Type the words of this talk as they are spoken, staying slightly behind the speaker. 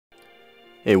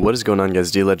Hey, what is going on,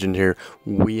 guys? DLegend here.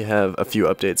 We have a few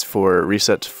updates for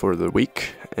Reset for the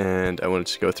week, and I wanted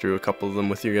to go through a couple of them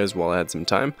with you guys while I had some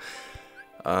time.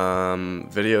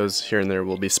 Videos here and there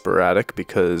will be sporadic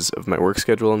because of my work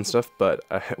schedule and stuff, but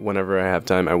whenever I have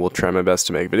time, I will try my best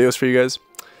to make videos for you guys.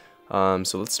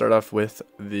 So let's start off with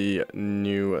the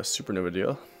new Supernova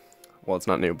deal. Well, it's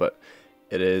not new, but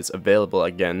it is available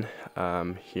again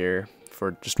here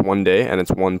for just one day, and it's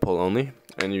one pull only.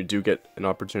 And you do get an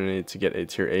opportunity to get a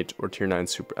Tier 8 or Tier 9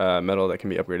 medal that can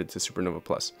be upgraded to Supernova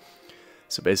Plus.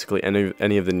 So basically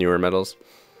any of the newer medals,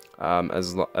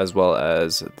 as well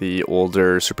as the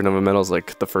older Supernova medals,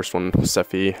 like the first one,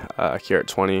 Sephi,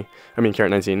 KHUx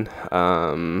 19,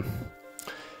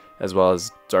 as well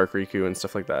as Dark Riku and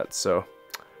stuff like that. So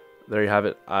there you have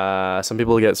it. Some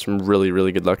people get some really,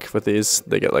 really good luck with these.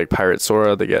 They get like Pirate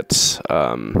Sora, they get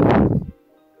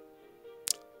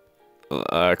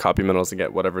copy medals to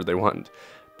get whatever they want,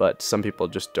 but some people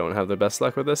just don't have the best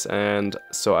luck with this, and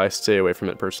so I stay away from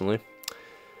it personally.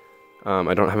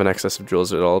 I don't have an excess of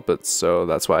jewels at all, but so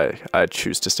that's why I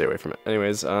choose to stay away from it.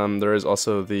 Anyways, there is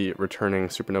also the returning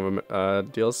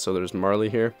Supernova deals. So there's Marley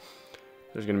here,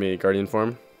 there's going to be Guardian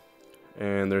Form,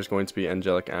 and there's going to be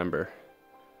Angelic Amber,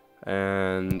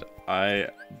 and I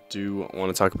do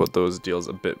want to talk about those deals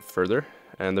a bit further.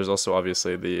 And there's also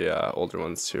obviously the older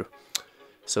ones too.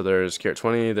 So there's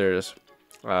KHUx, there's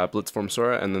Blitzform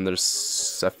Sora, and then there's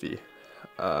Sephi.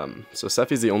 So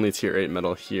Sephi's the only Tier 8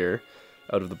 medal here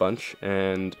out of the bunch,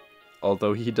 and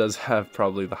although he does have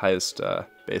probably the highest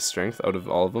base strength out of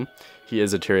all of them, he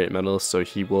is a Tier 8 medal, so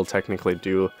he will technically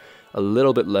do a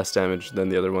little bit less damage than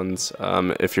the other ones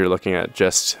if you're looking at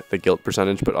just the guilt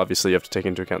percentage, but obviously you have to take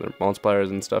into account their multipliers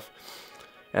and stuff,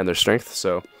 and their strength.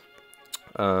 So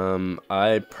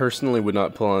I personally would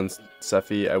not pull on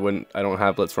Sephi. I don't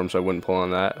have Blitzform, so I wouldn't pull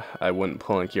on that. I wouldn't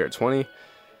pull on KHUx.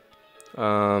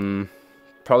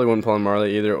 Probably wouldn't pull on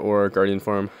Marley either, or Guardian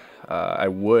Form. I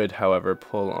would, however,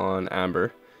 pull on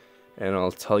Amber, and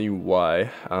I'll tell you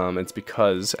why. It's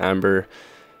because Amber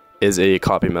is a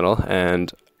copy medal,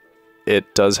 and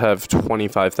it does have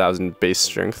 25,000 base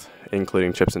strength,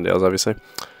 including chips and dales, obviously.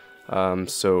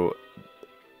 So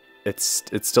it's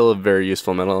still a very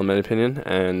useful medal in my opinion,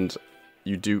 and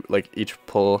you do, like, each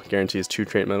pull guarantees 2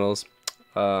 trait medals,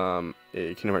 a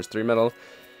Kingdom Hearts 3 medal,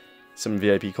 some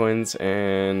VIP coins,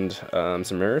 and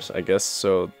some mirrors, I guess.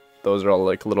 So those are all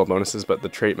like little bonuses, but the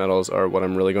trait medals are what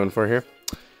I'm really going for here.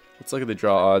 Let's look at the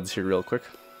draw odds here real quick.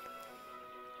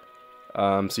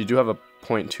 So you do have a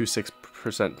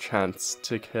 0.26% chance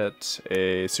to get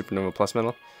a Supernova Plus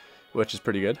medal, which is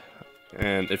pretty good.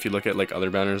 And if you look at like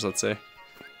other banners, let's say,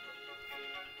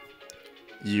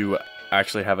 you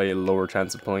actually have a lower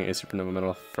chance of pulling a Supernova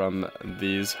medal from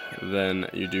these than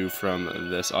you do from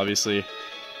this. Obviously,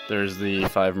 there's the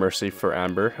 5 Mercy for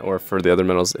Amber, or for the other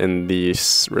medals in the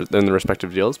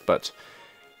respective deals, but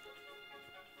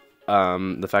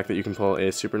the fact that you can pull a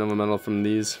Supernova medal from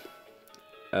these,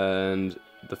 and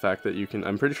the fact that you can,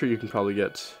 I'm pretty sure you can probably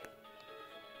get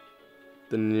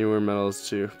the newer medals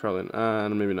too. Probably,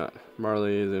 maybe not.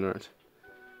 Marley, Xehanort.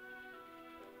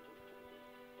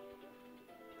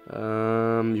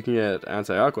 You can get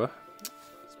Anti-Aqua,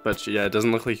 but yeah, it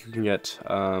doesn't look like you can get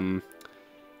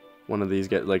one of these,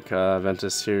 get like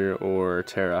Ventus here or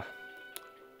Terra,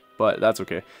 but that's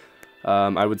okay.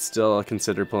 I would still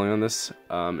consider pulling on this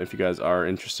if you guys are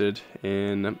interested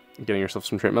in getting yourself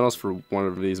some trait medals for one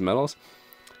of these medals.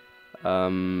 For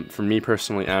me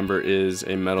personally, Amber is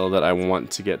a medal that I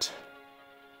want to get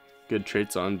good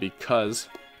traits on, because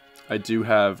I do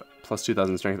have plus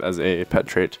 2,000 strength as a pet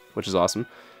trait, which is awesome,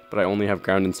 but I only have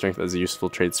ground and strength as useful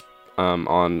traits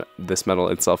on this medal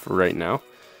itself right now.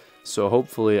 So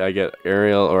hopefully I get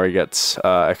aerial, or I get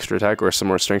extra attack, or some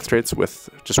more strength traits with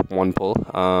just one pull.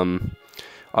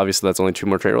 Obviously that's only 2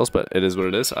 more trait rolls, but it is what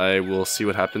it is. I will see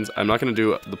what happens. I'm not going to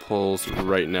do the pulls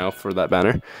right now for that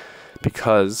banner,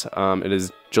 because it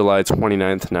is July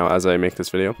 29th now as I make this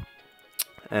video,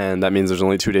 and that means there's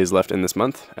only 2 days left in this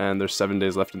month, and there's 7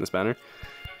 days left in this banner.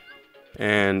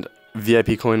 And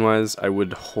VIP coin wise, I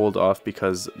would hold off,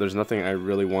 because there's nothing I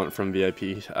really want from VIP,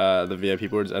 the VIP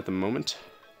boards at the moment.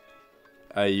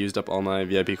 I used up all my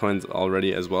VIP coins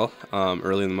already as well,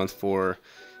 early in the month for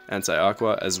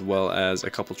Anti-Aqua, as well as a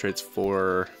couple traits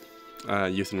for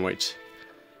Youth in White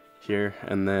here,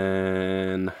 and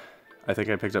then I think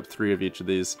I picked up 3 of each of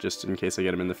these just in case I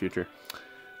get them in the future.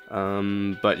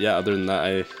 But yeah, other than that,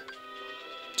 I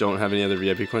don't have any other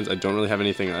VIP coins. I don't really have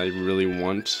anything I really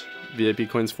want VIP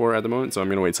coins for at the moment, so I'm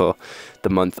going to wait till the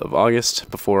month of August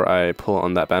before I pull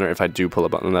on that banner, if I do pull a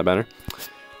button on that banner.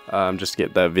 just to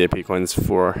get the VIP coins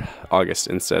for August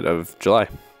instead of July.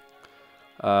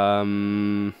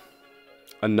 Another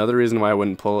reason why I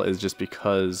wouldn't pull is just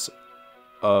because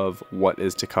of what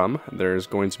is to come. There's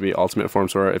going to be Ultimate Form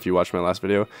Sora if you watched my last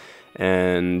video,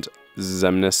 and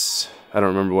Xemnas. I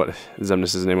don't remember what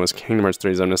Xemnas' name was. Kingdom Hearts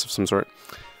 3 Xemnas of some sort.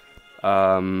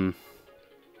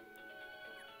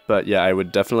 But yeah, I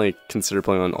would definitely consider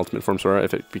playing on Ultimate Form Sora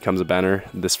if it becomes a banner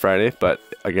this Friday. But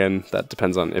again, that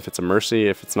depends on if it's a Mercy,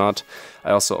 if it's not.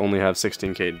 I also only have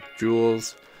 16k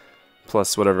jewels,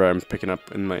 plus whatever I'm picking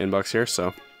up in my inbox here.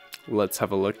 So let's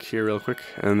have a look here real quick,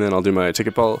 and then I'll do my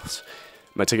ticket pulls,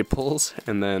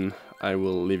 and then I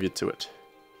will leave you to it.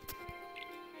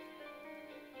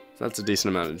 So that's a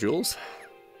decent amount of jewels.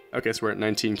 Okay, so we're at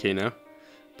 19k now.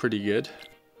 Pretty good.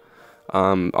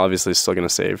 Obviously still gonna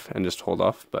save and just hold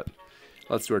off, but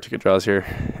let's do our ticket draws here.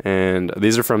 And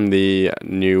these are from the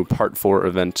new Part 4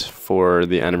 event for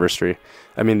the anniversary.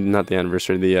 I mean, not the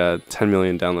anniversary, the 10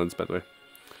 million downloads, by the way.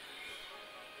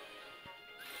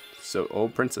 So,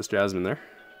 old Princess Jasmine there.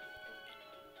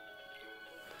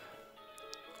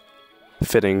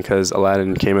 Fitting, because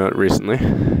Aladdin came out recently,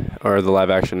 or the live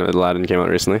action of Aladdin came out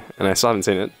recently, and I still haven't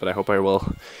seen it, but I hope I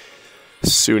will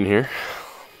soon here.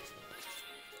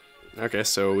 Okay,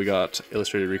 so we got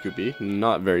Illustrated Riku B,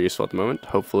 not very useful at the moment.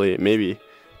 Hopefully, maybe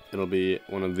it'll be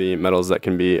one of the medals that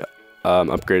can be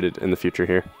upgraded in the future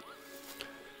here.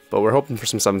 But we're hoping for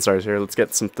some 7 stars here. Let's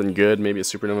get something good, maybe a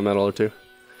Supernova medal or 2.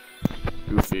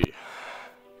 Goofy.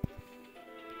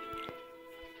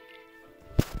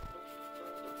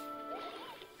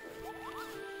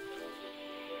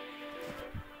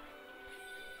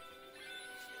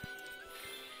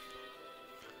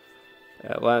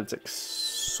 Atlantica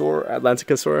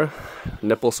Sora,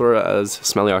 Nipple Sora, as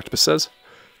Smelly Octopus says.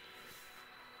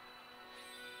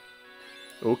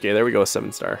 Okay, there we go,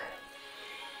 7 star.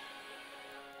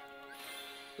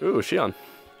 Ooh, Xion.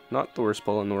 Not the worst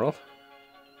pull in the world.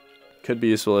 Could be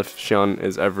useful if Xion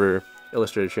is ever,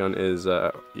 Illustrated Xion is,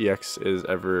 EX is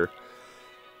ever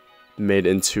made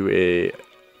into a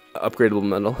upgradable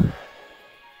medal,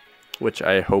 which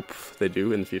I hope they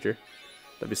do in the future.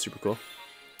 That'd be super cool.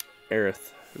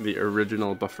 Aerith, the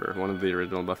original buffer, one of the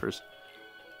original buffers.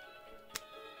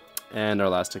 And our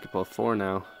last ticket pull, 4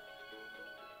 now.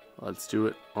 Let's do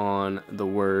it on the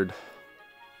word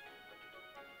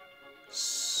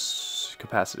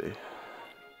capacity.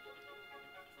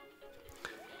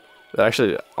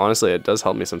 Actually, honestly, it does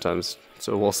help me sometimes.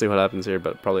 So we'll see what happens here,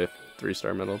 but probably a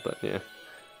 3-star medal, but yeah.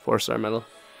 4-star medal.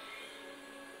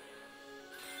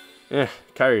 Yeah,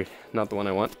 Kyrie, not the one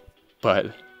I want,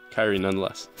 but Kyrie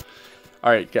nonetheless.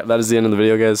 Alright, that is the end of the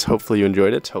video, guys. Hopefully you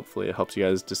enjoyed it. Hopefully it helps you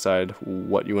guys decide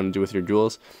what you want to do with your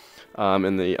jewels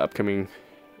in the upcoming,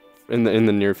 in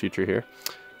the near future here.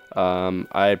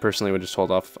 I personally would just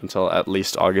hold off until at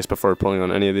least August before pulling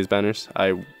on any of these banners.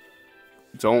 I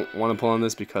don't want to pull on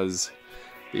this because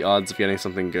the odds of getting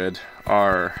something good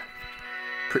are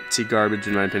pretty garbage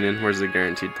in my opinion. Where's the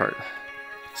guaranteed part?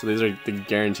 So these are the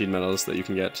guaranteed medals that you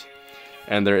can get,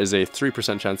 and there is a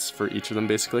 3% chance for each of them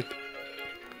basically.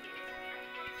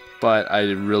 But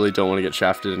I really don't want to get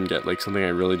shafted and get like something I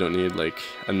really don't need, like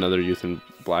another Youth in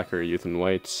Black or Youth in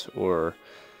White, or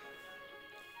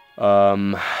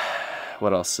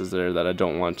what else is there that I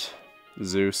don't want?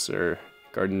 Zeus or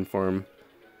Garden Form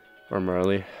or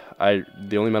Marley.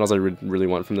 The only medals I really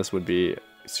want from this would be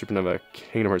Supernova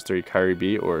Kingdom Hearts 3 Kyrie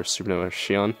B or Supernova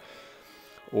Xion,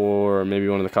 or maybe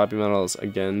one of the copy medals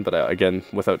again, but again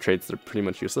without traits they're pretty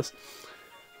much useless.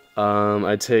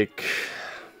 I'd take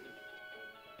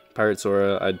Pirate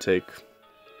Sora, I'd take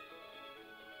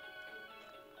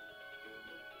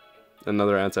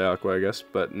another Anti-Aqua, I guess,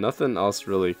 but nothing else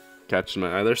really catches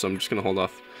my eye there, so I'm just going to hold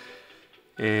off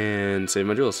and save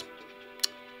my jewels.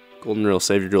 Golden rule,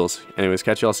 save your jewels. Anyways,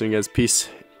 catch you all soon, guys. Peace.